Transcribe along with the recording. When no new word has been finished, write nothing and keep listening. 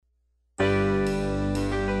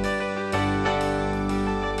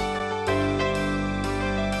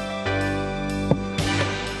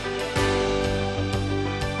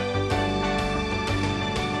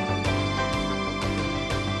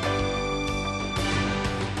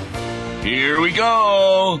Here we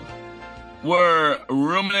go. We're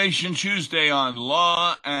Rumination Tuesday on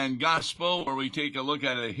Law and Gospel, where we take a look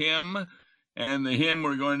at a hymn. And the hymn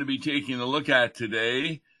we're going to be taking a look at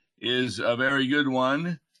today is a very good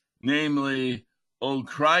one, namely, O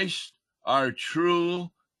Christ, our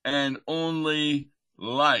true and only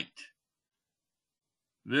light.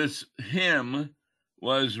 This hymn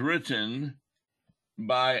was written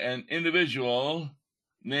by an individual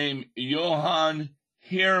named Johann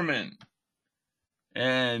Heermann,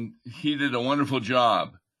 and he did a wonderful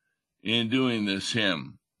job in doing this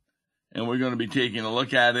hymn. And we're going to be taking a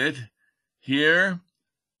look at it here.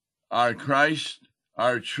 Our Christ,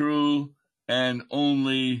 our true and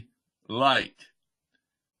only light.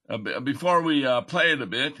 Before we play it a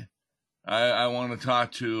bit, I want to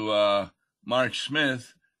talk to Mark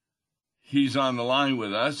Smith. He's on the line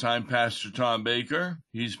with us. I'm Pastor Tom Baker.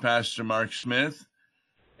 He's Pastor Mark Smith.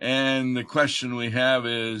 And the question we have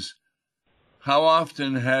is, how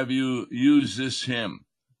often have you used this hymn,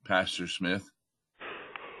 Pastor Smith?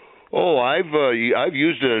 Oh, I've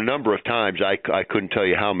used it a number of times. I couldn't tell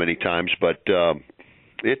you how many times, but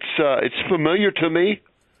it's familiar to me.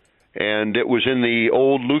 And it was in the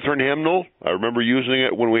old Lutheran hymnal. I remember using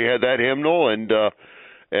it when we had that hymnal, and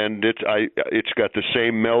it's got the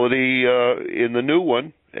same melody in the new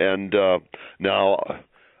one. And now,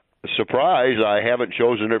 surprise, I haven't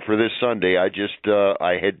chosen it for this Sunday. I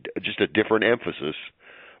had just a different emphasis.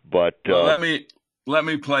 But well, let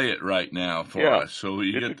me play it right now for us, so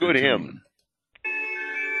we get a good the hymn. tune.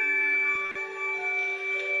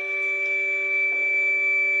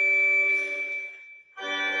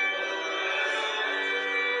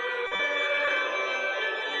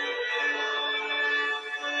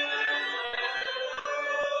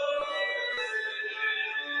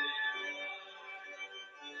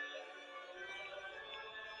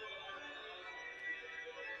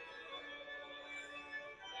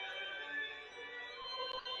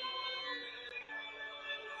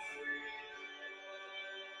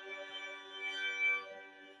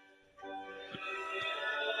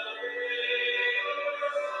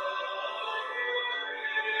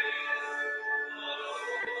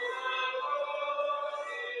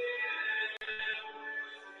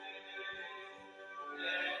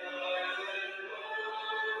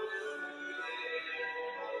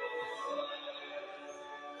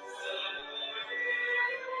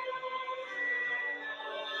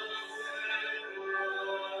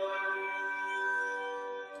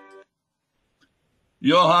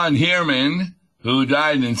 Johann Heermann, who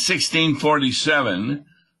died in 1647,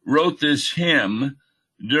 wrote this hymn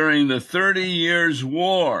during the 30 Years'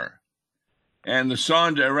 War, and the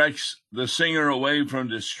song directs the singer away from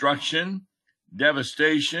destruction,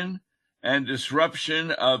 devastation, and disruption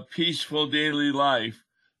of peaceful daily life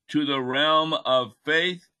to the realm of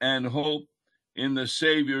faith and hope in the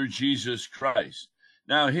Savior Jesus Christ.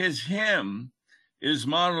 Now, his hymn is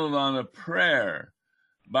modeled on a prayer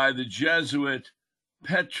by the Jesuit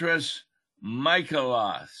Petrus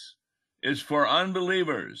Michaelas. Is for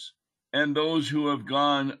unbelievers and those who have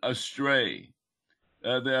gone astray.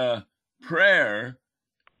 The prayer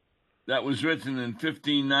that was written in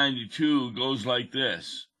 1592 goes like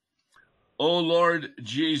this: O Lord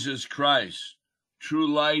Jesus Christ,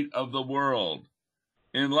 true light of the world,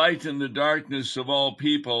 enlighten the darkness of all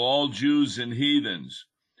people, all Jews and heathens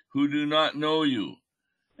who do not know you,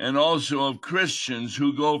 and also of Christians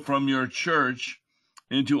who go from your church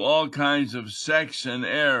into all kinds of sects and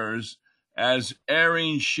errors, as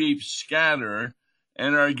erring sheep scatter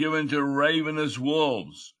and are given to ravenous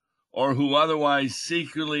wolves, or who otherwise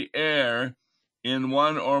secretly err in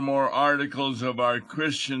one or more articles of our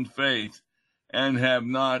Christian faith and have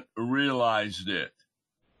not realized it.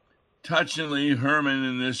 Touchingly, Heermann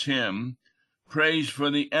in this hymn prays for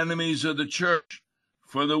the enemies of the church,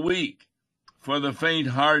 for the weak, for the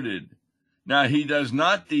faint-hearted. Now, he does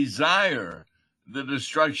not desire the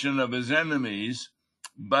destruction of his enemies,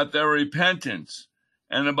 but their repentance,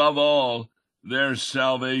 and above all, their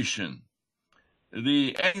salvation.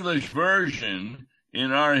 The English version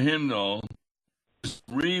in our hymnal is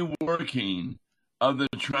reworking of the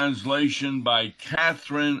translation by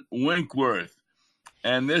Catherine Winkworth,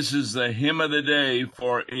 and this is the hymn of the day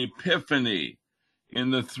for Epiphany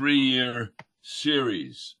in the 3-year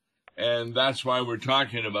series, and that's why we're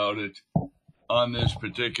talking about it on this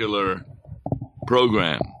particular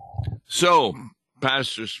program. So,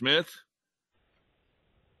 Pastor Smith,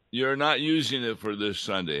 you're not using it for this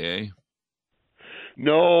Sunday, eh?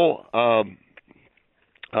 No,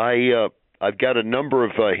 I've got a number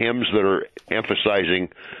of hymns that are emphasizing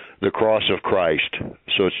the cross of Christ,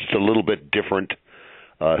 so it's just a little bit different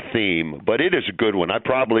theme, but it is a good one. I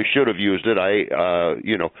probably should have used it.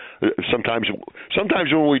 Sometimes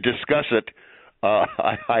when we discuss it,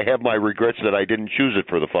 I have my regrets that I didn't choose it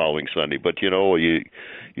for the following Sunday. But you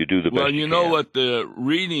do the best. Well, you know can. what the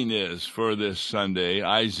reading is for this Sunday,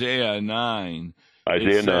 Isaiah 9.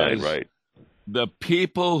 Isaiah 9, right? The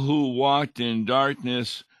people who walked in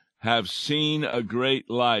darkness have seen a great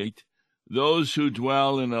light. Those who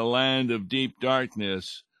dwell in a land of deep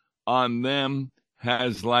darkness, on them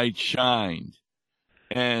has light shined.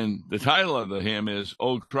 And the title of the hymn is,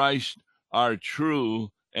 O Christ, our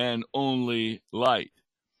true and only light.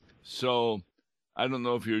 So I don't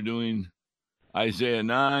know if you're doing Isaiah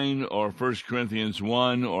 9 or 1 Corinthians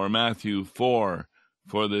 1 or Matthew 4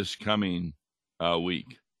 for this coming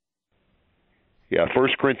week. Yeah, 1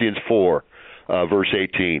 Corinthians 4, verse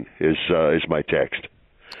 18 is my text.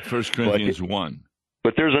 1 Corinthians 1.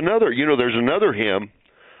 But there's another hymn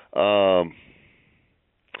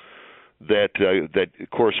that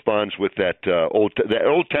corresponds with that Old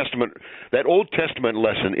Testament. That Old Testament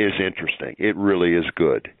lesson is interesting. It really is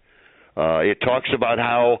good. It talks about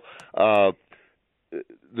how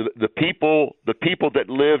the people that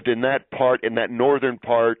lived in that northern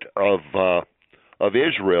part of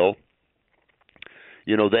Israel,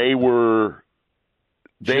 they were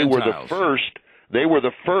the first. They were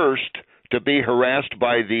the first to be harassed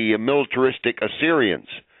by the militaristic Assyrians,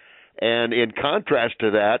 and in contrast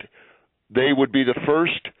to that, they would be the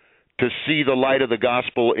first to see the light of the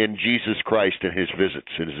gospel in Jesus Christ in his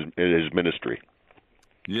visits, in his ministry.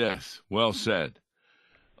 Yes, well said.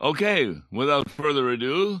 Okay, without further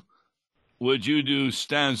ado, would you do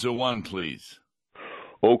stanza 1, please?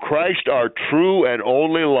 O Christ, our true and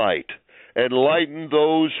only light, enlighten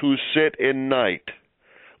those who sit in night.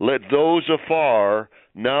 Let those afar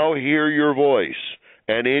now hear your voice,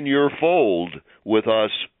 and in your fold with us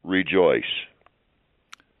rejoice.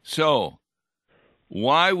 So,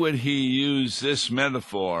 why would he use this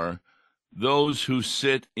metaphor, those who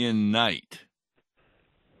sit in night?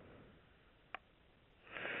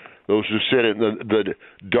 Those who sit in the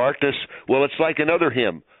darkness. Well, it's like another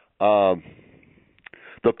hymn.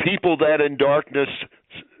 The people that in darkness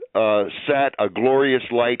sat, a glorious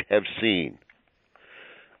light have seen.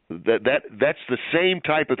 That's the same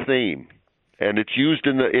type of theme, and it's used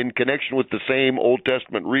in connection with the same Old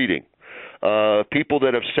Testament reading. People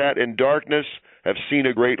that have sat in darkness have seen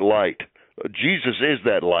a great light. Jesus is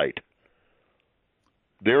that light.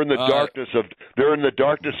 They're in the darkness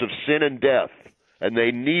of sin and death, and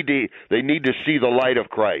they need to see the light of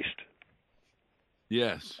Christ.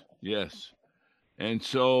 Yes. And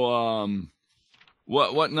so,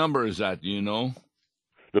 what number is that? Do you know?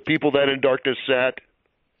 The people that in darkness sat.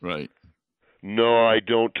 Right. No, I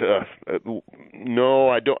don't. I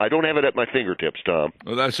don't have it at my fingertips, Tom.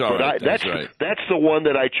 Well, that's all right. That's right. That's the one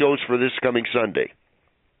that I chose for this coming Sunday.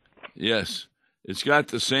 Yes, it's got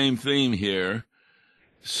the same theme here.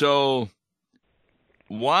 So,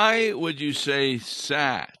 why would you say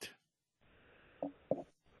sat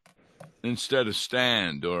instead of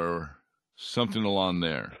stand or something along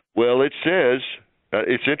there? Well, it says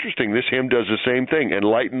it's interesting. This hymn does the same thing.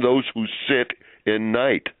 Enlighten those who sit in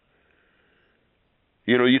night.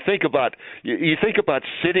 You think about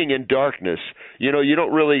sitting in darkness. You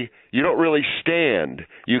don't really stand.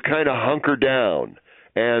 You kind of hunker down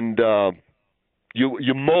and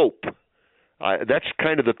you mope. That's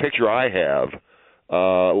kind of the picture I have.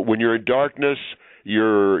 When you're in darkness,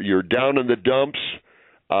 you're down in the dumps.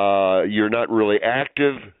 You're not really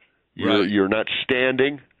active. You're not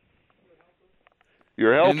standing.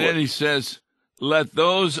 You're helpless. And then he says, let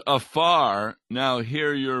those afar now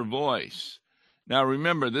hear your voice. Now,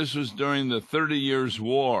 remember, this was during the 30 Years'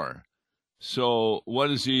 War. So what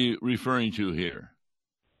is he referring to here?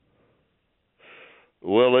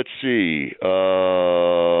 Well, let's see.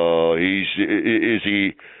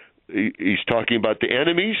 He's talking about the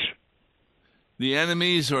enemies? The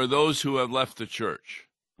enemies are those who have left the church.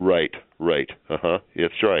 Right.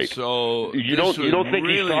 That's right. So you don't think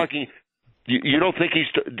he's talking? You don't think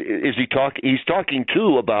he's talking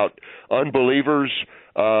too about unbelievers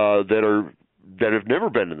that have never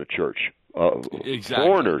been in the church, exactly.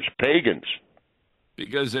 Foreigners, pagans,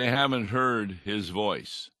 because they haven't heard his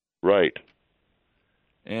voice. Right.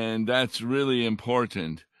 And that's really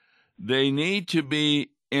important. They need to be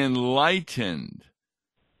enlightened.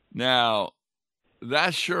 Now,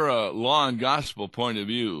 that's sure a law and gospel point of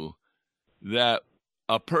view, that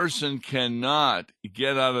a person cannot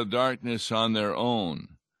get out of darkness on their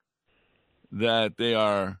own, that they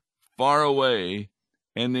are far away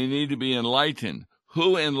and they need to be enlightened.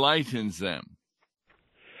 Who enlightens them?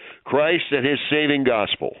 Christ and his saving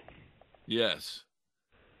gospel. Yes.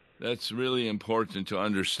 That's really important to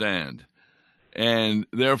understand. And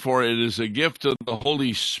therefore, it is a gift of the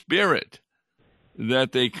Holy Spirit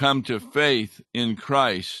that they come to faith in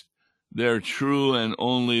Christ, their true and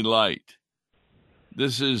only light.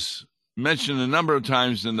 This is mentioned a number of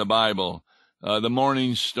times in the Bible. The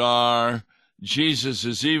morning star. Jesus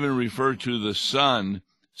is even referred to the sun,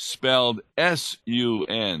 spelled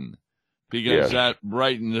S-U-N, because that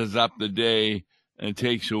brightens up the day and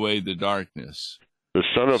takes away the darkness. The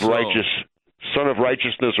Son of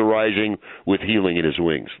Righteousness arising with healing in his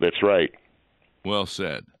wings. That's right. Well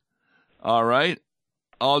said. All right,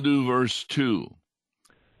 I'll do verse 2.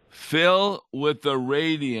 Fill with the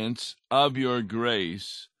radiance of your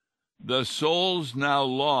grace the souls now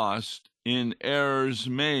lost in error's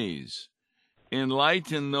maze.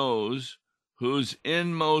 Enlighten those whose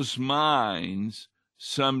inmost minds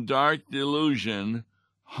some dark delusion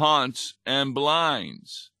haunts and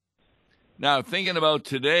blinds. Now, thinking about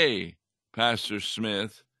today, Pastor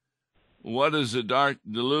Smith, what is a dark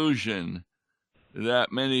delusion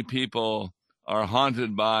that many people are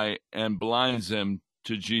haunted by and blinds them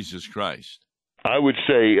to Jesus Christ? I would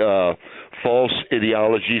say false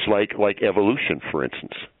ideologies like evolution, for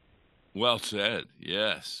instance. Well said.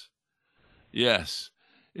 Yes. Yes.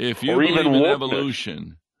 If you or believe even in wokeness.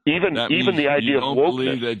 Evolution, even the idea of wokeness. You don't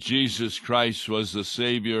believe that Jesus Christ was the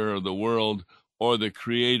Savior of the world or the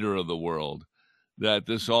Creator of the world, that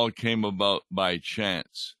this all came about by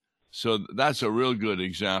chance. So that's a real good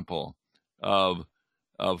example of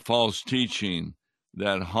false teaching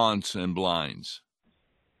that haunts and blinds.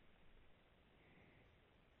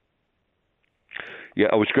 Yeah,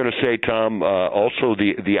 I was going to say, Tom, also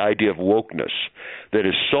the idea of wokeness that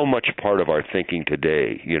is so much part of our thinking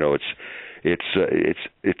today. You know, it's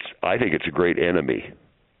I think it's a great enemy,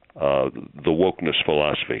 the wokeness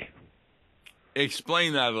philosophy.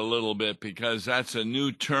 Explain that a little bit, because that's a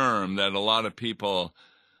new term that a lot of people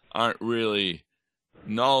aren't really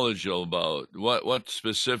knowledgeable about. What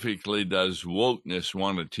specifically does wokeness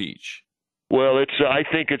want to teach? Well, I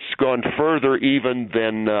think it's gone further even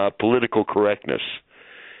than political correctness.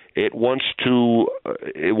 It wants to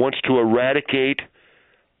eradicate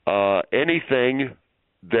anything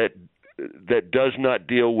that does not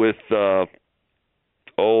deal with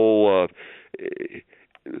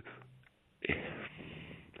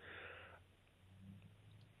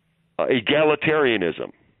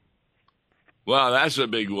egalitarianism. Wow, that's a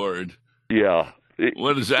big word. Yeah.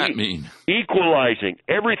 What does that mean? Equalizing.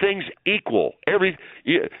 Everything's equal.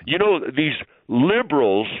 You know, these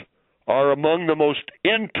liberals are among the most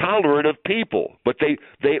intolerant of people, but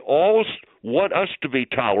they all want us to be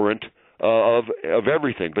tolerant of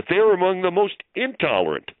everything, but they're among the most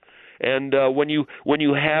intolerant. And when you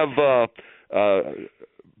have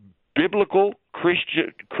biblical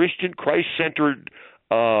Christian Christ-centered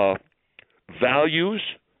values,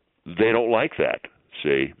 they don't like that.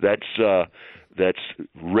 See, that's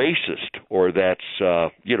racist, or that's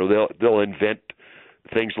they'll invent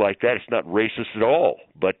things like that. It's not racist at all,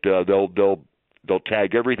 but they'll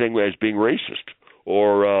tag everything as being racist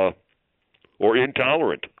or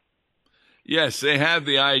intolerant. Yes, they have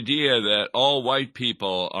the idea that all white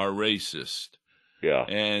people are racist. Yeah,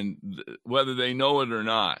 and whether they know it or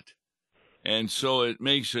not, and so it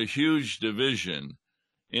makes a huge division.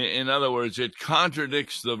 In other words, it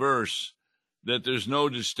contradicts the verse that there's no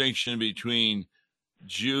distinction between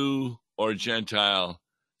Jew or Gentile,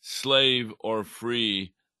 slave or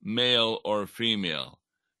free, male or female.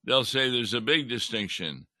 They'll say there's a big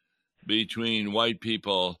distinction between white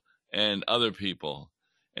people and other people.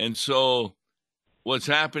 And so what's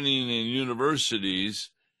happening in universities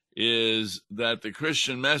is that the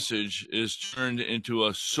Christian message is turned into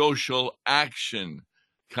a social action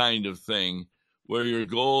kind of thing, where your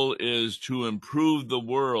goal is to improve the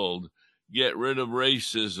world, get rid of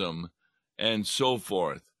racism, and so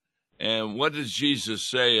forth. And what does Jesus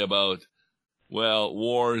say about,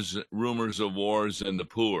 wars, rumors of wars, and the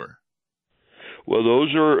poor? Well,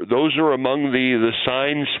 those are among the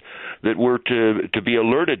signs that we're to be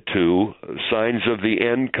alerted to, signs of the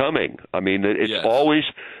end coming. I mean, it's always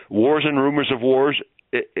wars and rumors of wars.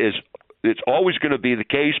 It's always going to be the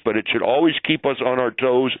case, but it should always keep us on our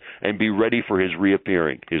toes and be ready for his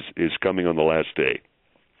reappearing, his coming on the last day.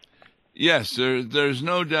 Yes, there's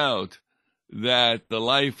no doubt that the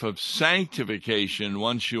life of sanctification,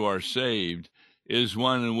 once you are saved, is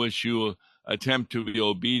one in which you attempt to be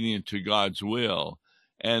obedient to God's will.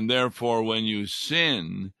 And therefore, when you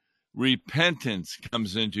sin, repentance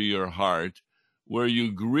comes into your heart, where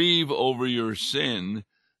you grieve over your sin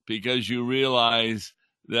because you realize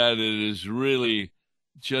that it is really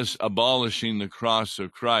just abolishing the cross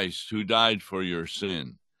of Christ, who died for your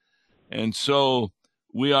sin. And so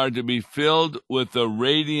we are to be filled with the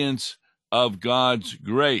radiance of God's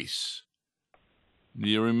grace. Do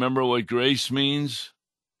you remember what grace means?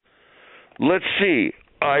 Let's see.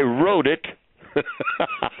 I wrote it.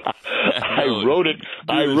 I wrote it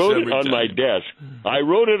on my desk. I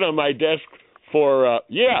wrote it on my desk for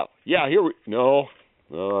no,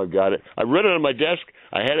 I've got it. I wrote it on my desk.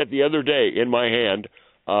 I had it the other day in my hand.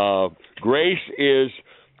 Grace is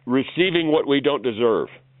receiving what we don't deserve.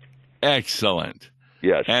 Excellent.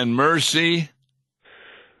 Yes. And mercy?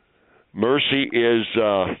 Mercy is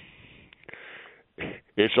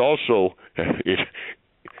it's also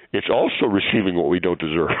receiving what we don't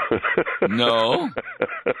deserve. No.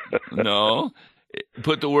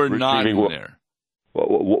 Put the word not in there.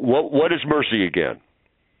 What is mercy again?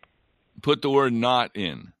 Put the word not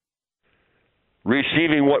in.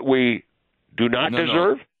 Receiving what we do not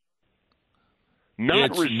deserve? No.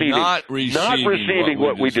 Not receiving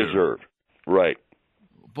what we deserve. Right.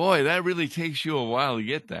 Boy, that really takes you a while to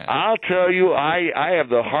get that. I'll tell you, I have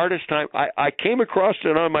the hardest time. I came across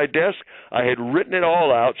it on my desk. I had written it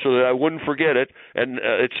all out so that I wouldn't forget it, and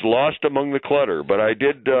it's lost among the clutter. But I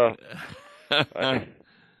did.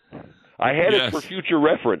 I had it for future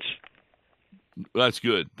reference. That's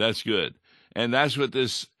good. That's good. And that's what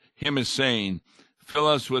this hymn is saying. Fill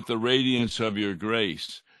us with the radiance of your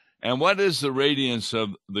grace. And what is the radiance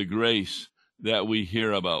of the grace that we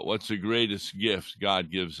hear about? What's the greatest gift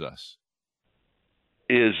God gives us?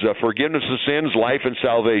 Is forgiveness of sins, life, and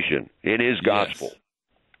salvation in His gospel. Yes.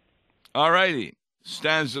 All righty.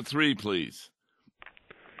 Stanza 3, please.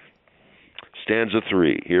 Stanza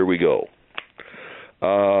 3. Here we go.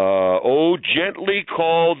 Oh, gently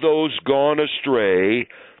call those gone astray,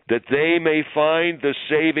 that they may find the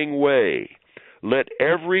saving way. Let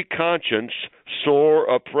every conscience sore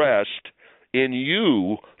oppressed in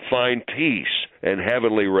you find peace and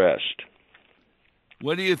heavenly rest.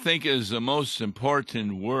 What do you think is the most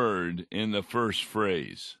important word in the first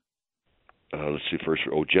phrase? Let's see first.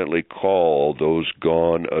 Oh, gently call those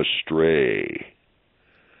gone astray.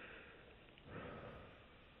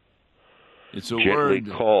 It's a gently word.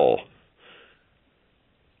 Call.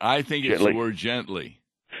 I think it's the word gently.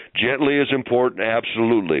 Gently is important,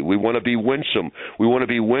 absolutely. We want to be winsome. We want to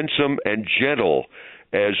be winsome and gentle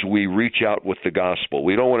as we reach out with the gospel.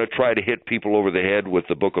 We don't want to try to hit people over the head with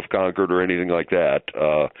the Book of Concord or anything like that.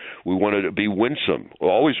 We want to be winsome,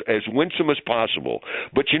 always as winsome as possible.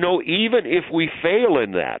 But, even if we fail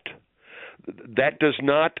in that, that does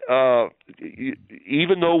not,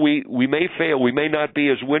 even though we may fail, we may not be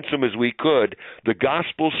as winsome as we could, the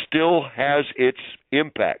gospel still has its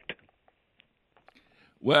impact.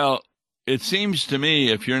 Well, it seems to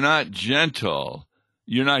me if you're not gentle,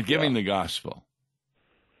 you're not giving the gospel.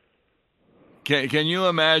 Can you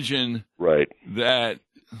imagine that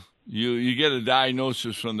you get a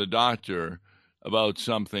diagnosis from the doctor about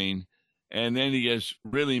something, and then he gets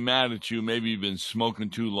really mad at you? Maybe you've been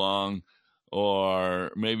smoking too long,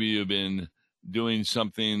 or maybe you've been doing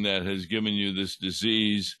something that has given you this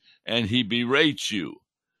disease, and he berates you.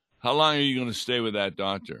 How long are you going to stay with that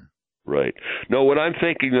doctor? Right. No, what I'm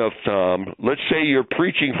thinking of, Tom, let's say you're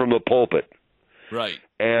preaching from the pulpit. Right.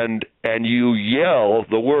 And you yell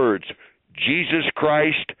the words, Jesus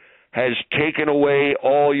Christ has taken away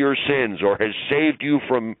all your sins or has saved you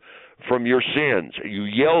from your sins. You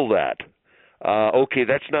yell that. Okay,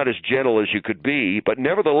 that's not as gentle as you could be, but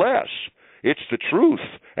nevertheless, it's the truth,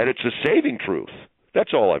 and it's a saving truth.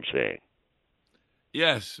 That's all I'm saying.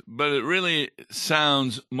 Yes, but it really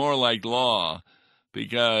sounds more like law,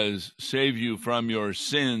 because save you from your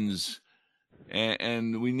sins,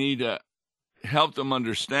 and we need to help them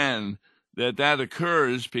understand that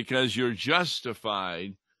occurs because you're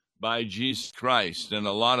justified by Jesus Christ, and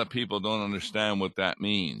a lot of people don't understand what that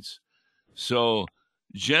means. So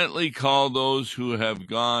gently call those who have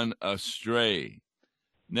gone astray.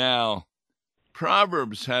 Now,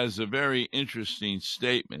 Proverbs has a very interesting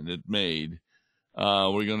statement it made.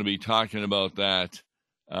 We're going to be talking about that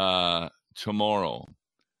tomorrow,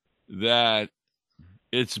 that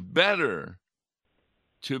it's better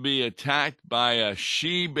to be attacked by a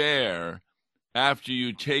she-bear after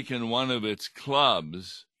you've taken one of its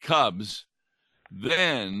cubs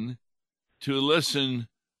than to listen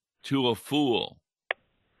to a fool.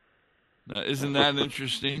 Now, isn't that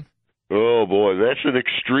interesting? Oh boy, that's an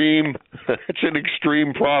extreme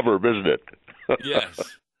proverb, isn't it? Yes.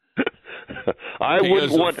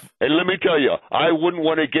 And let me tell you, I wouldn't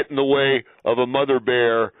want to get in the way of a mother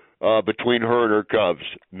bear between her and her cubs.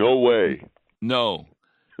 No way. No.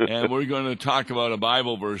 And we're going to talk about a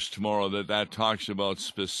Bible verse tomorrow that talks about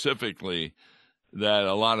specifically that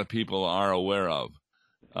a lot of people are aware of.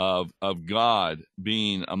 of God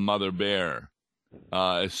being a mother bear,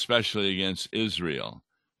 especially against Israel.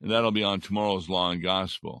 And that'll be on tomorrow's Law and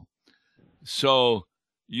Gospel. So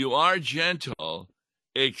you are gentle,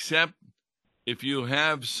 except if you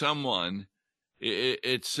have someone,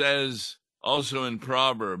 it says also in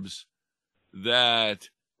Proverbs that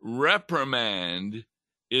reprimand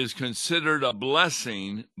is considered a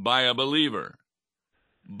blessing by a believer.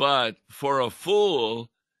 But for a fool,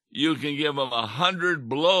 you can give him 100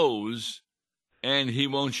 blows and he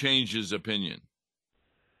won't change his opinion.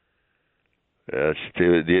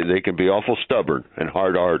 They can be awful stubborn and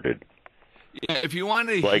hard-hearted. Yeah, if you want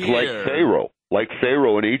to like hear... Like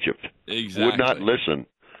Pharaoh in Egypt. Exactly. Would not listen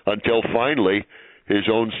until finally his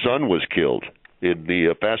own son was killed in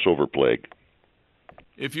the Passover plague.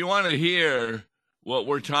 If you want to hear what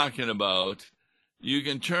we're talking about, you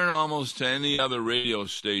can turn almost to any other radio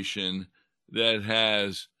station that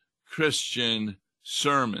has Christian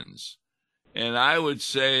sermons. And I would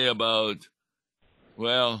say about,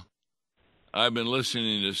 well, I've been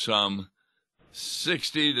listening to some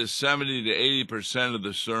 60 to 70 to 80% of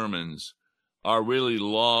the sermons are really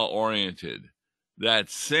law-oriented,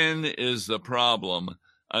 that sin is the problem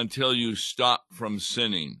until you stop from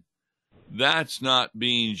sinning. That's not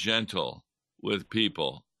being gentle with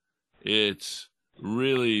people. It's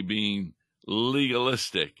really being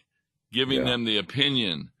legalistic, giving them the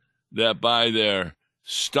opinion that by their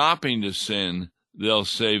stopping to sin, they'll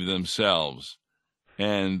save themselves.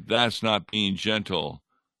 And that's not being gentle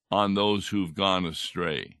on those who've gone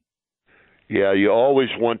astray. Yeah, you always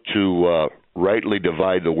want to rightly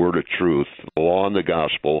divide the word of truth, the law and the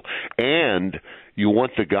gospel, and you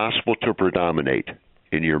want the gospel to predominate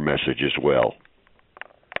in your message as well.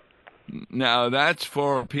 Now, that's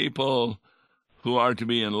for people who are to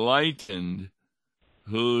be enlightened,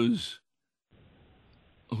 who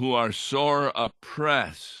are sore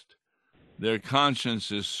oppressed. Their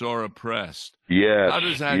conscience is sore oppressed. Yes. How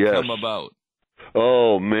does that come about?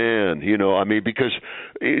 Oh, man. Because,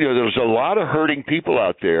 there's a lot of hurting people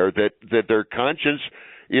out there that their conscience,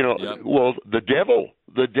 well, the devil,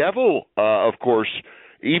 of course,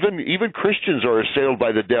 even Christians are assailed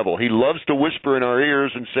by the devil. He loves to whisper in our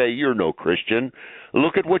ears and say, "You're no Christian.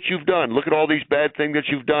 Look at what you've done. Look at all these bad things that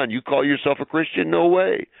you've done. You call yourself a Christian? No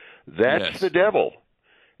way." That's the devil.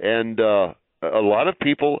 And a lot of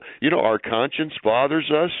people, our conscience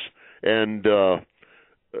bothers us, and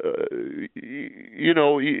you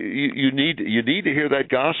need to hear that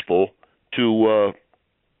gospel to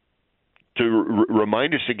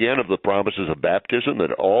remind us again of the promises of baptism,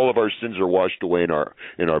 that all of our sins are washed away in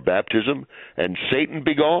our baptism, and Satan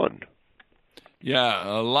be gone. Yeah,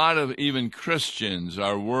 a lot of even Christians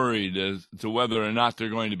are worried as to whether or not they're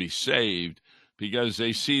going to be saved because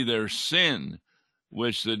they see their sin,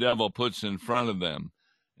 which the devil puts in front of them,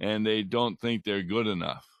 and they don't think they're good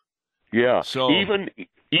enough. Yeah. So even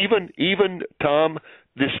Tom,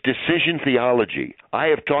 this decision theology. I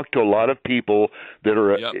have talked to a lot of people that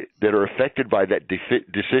are affected by that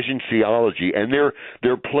decision theology, and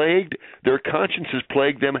they're plagued. Their consciences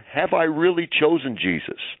plague them. Have I really chosen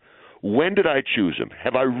Jesus? When did I choose him?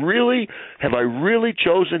 Have I really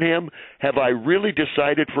chosen him? Have I really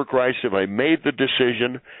decided for Christ? Have I made the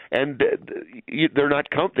decision? And they're not.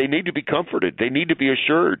 They need to be comforted. They need to be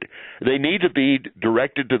assured. They need to be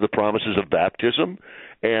directed to the promises of baptism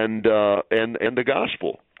and the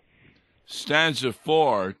gospel. Stanza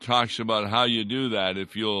 4 talks about how you do that.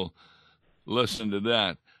 If you'll listen to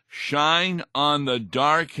that, shine on the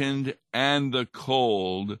darkened and the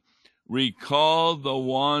cold. Recall the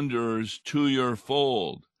wanderers to your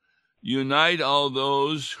fold. Unite all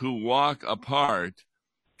those who walk apart.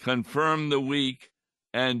 Confirm the weak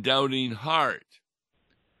and doubting heart.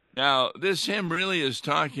 Now, this hymn really is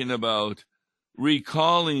talking about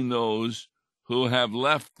recalling those who have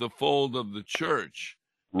left the fold of the church.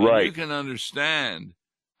 Right. And you can understand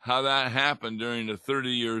how that happened during the 30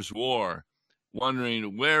 Years' War,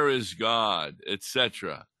 wondering, where is God,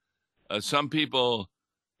 etc. Some people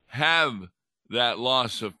have that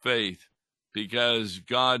loss of faith because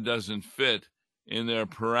God doesn't fit in their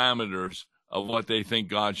parameters of what they think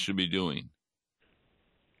God should be doing.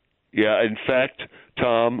 Yeah, in fact,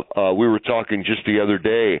 Tom, we were talking just the other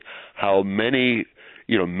day how many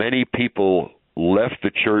people left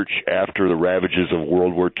the church after the ravages of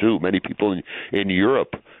World War II. Many people in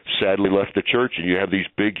Europe sadly left the church, and you have these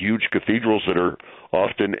big, huge cathedrals that are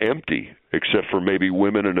often empty, except for maybe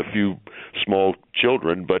women and a few small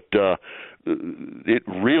children. But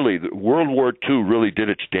World War II really did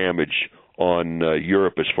its damage on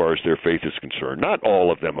Europe as far as their faith is concerned. Not all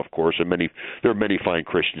of them, of course, and there are many fine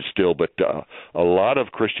Christians still, but a lot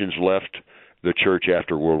of Christians left the church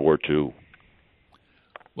after World War II.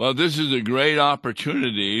 Well, this is a great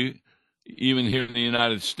opportunity, even here in the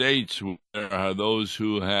United States, where there are those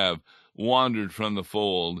who have wandered from the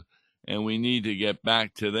fold, and we need to get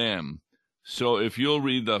back to them. So if you'll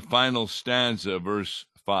read the final stanza, verse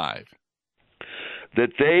 5.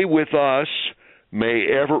 That they with us may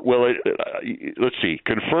ever, let's see,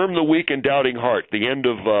 confirm the weak and doubting heart, the end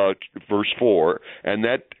of verse 4, and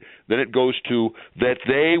then it goes to, that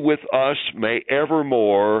they with us may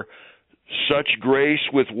evermore such grace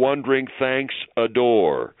with wondering thanks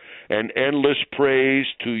adore, and endless praise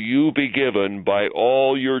to you be given by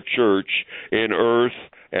all your church in earth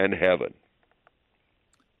and heaven.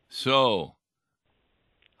 So,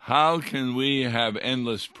 how can we have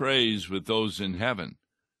endless praise with those in heaven?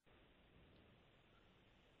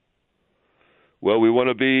 Well, we want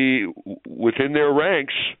to be within their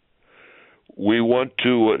ranks. We want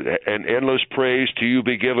to, an endless praise to you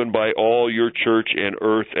be given by all your church in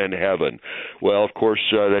earth and heaven. Well, of course,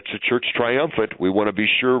 that's the church triumphant. We want to be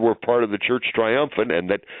sure we're part of the church triumphant,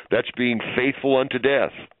 and that's being faithful unto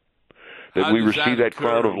death, that we receive that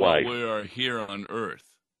crown of life. We are here on earth.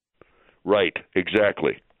 Right,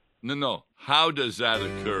 exactly. No. How does that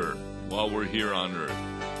occur while we're here on earth?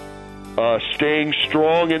 Staying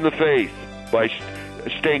strong in the faith by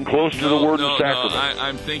staying close to the word and sacrament. No,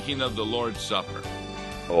 I'm thinking of the Lord's Supper.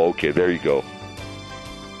 Oh, okay, there you go.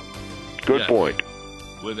 Good point.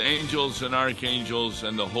 With angels and archangels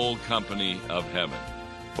and the whole company of heaven.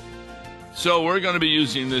 So we're going to be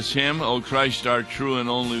using this hymn, O Christ, our true and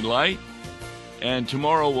only light. And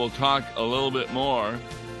tomorrow we'll talk a little bit more,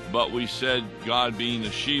 but we said God being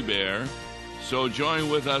a she-bear. So join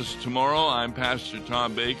with us tomorrow. I'm Pastor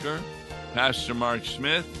Tom Baker, Pastor Mark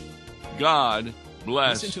Smith. God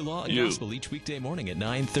bless Listen to Law and you. Gospel each weekday morning at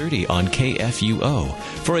 9:30 on KFUO.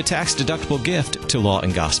 For a tax-deductible gift to Law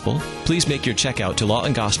and Gospel, please make your check out to Law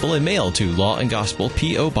and Gospel and mail to Law and Gospel,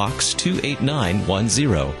 P.O. Box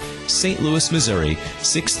 28910, St. Louis, Missouri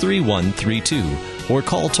 63132, or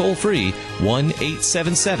call toll-free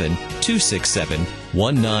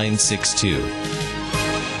 1-877-267-1962.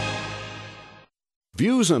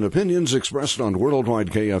 Views and opinions expressed on Worldwide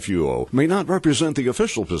KFUO may not represent the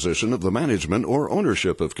official position of the management or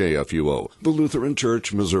ownership of KFUO, the Lutheran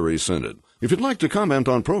Church Missouri Synod. If you'd like to comment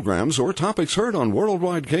on programs or topics heard on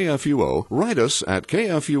Worldwide KFUO, write us at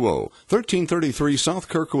KFUO, 1333 South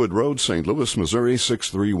Kirkwood Road, St. Louis, Missouri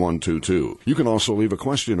 63122. You can also leave a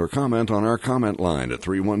question or comment on our comment line at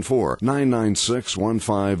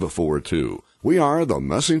 314-996-1542. We are the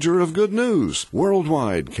messenger of good news,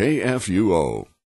 Worldwide KFUO.